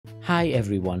Hi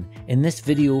everyone, in this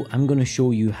video I'm going to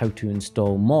show you how to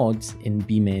install mods in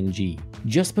BeamNG.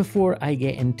 Just before I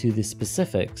get into the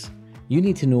specifics, you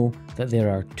need to know that there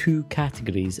are two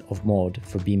categories of mod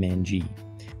for BeamNG.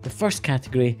 The first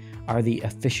category are the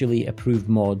officially approved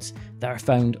mods that are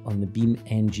found on the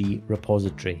BeamNG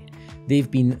repository. They've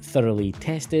been thoroughly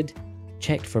tested,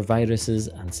 checked for viruses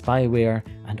and spyware,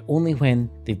 and only when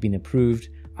they've been approved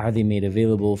are they made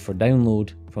available for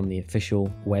download from the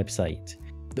official website.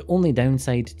 The only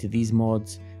downside to these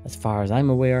mods, as far as I'm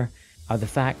aware, are the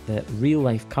fact that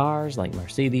real-life cars like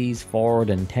Mercedes, Ford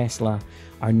and Tesla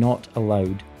are not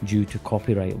allowed due to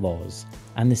copyright laws,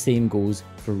 and the same goes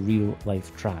for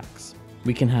real-life tracks.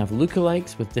 We can have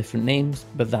lookalikes with different names,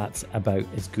 but that's about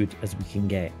as good as we can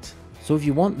get. So if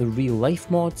you want the real-life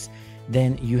mods,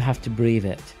 then you have to brave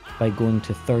it by going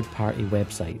to third-party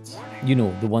websites. You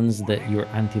know, the ones that your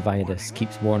antivirus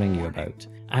keeps warning you about.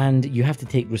 And you have to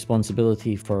take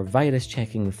responsibility for virus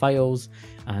checking the files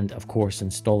and of course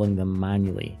installing them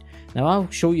manually. Now I'll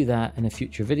show you that in a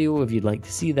future video if you'd like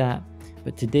to see that,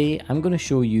 but today I'm going to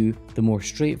show you the more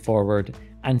straightforward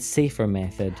and safer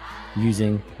method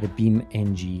using the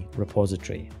BeamNG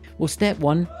repository. Well, step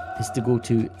one is to go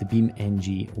to the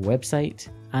BeamNG website,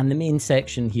 and the main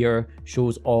section here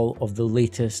shows all of the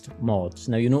latest mods.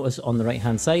 Now you notice on the right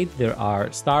hand side there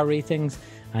are star ratings,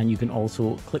 and you can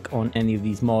also click on any of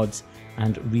these mods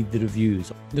and read the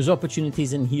reviews. There's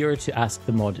opportunities in here to ask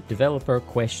the mod developer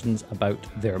questions about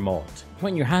their mod.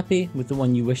 When you're happy with the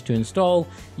one you wish to install,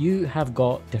 you have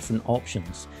got different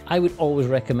options. I would always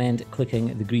recommend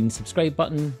clicking the green subscribe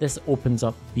button. This opens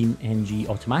up BeamNG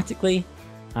automatically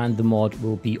and the mod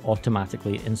will be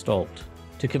automatically installed.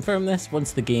 To confirm this,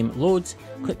 once the game loads,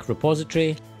 click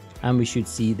repository and we should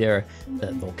see there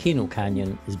that Volcano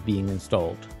Canyon is being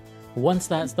installed. Once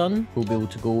that's done, we'll be able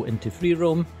to go into free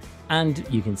roam and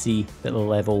you can see that the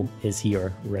level is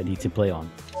here ready to play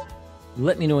on.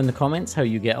 Let me know in the comments how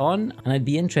you get on, and I'd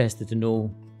be interested to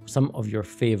know some of your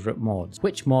favourite mods.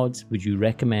 Which mods would you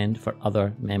recommend for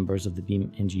other members of the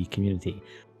BeamNG community?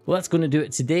 Well, that's going to do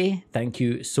it today. Thank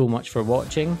you so much for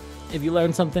watching. If you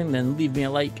learned something, then leave me a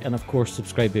like and of course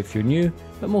subscribe if you're new.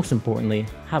 But most importantly,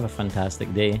 have a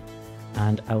fantastic day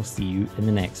and I'll see you in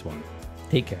the next one.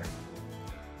 Take care.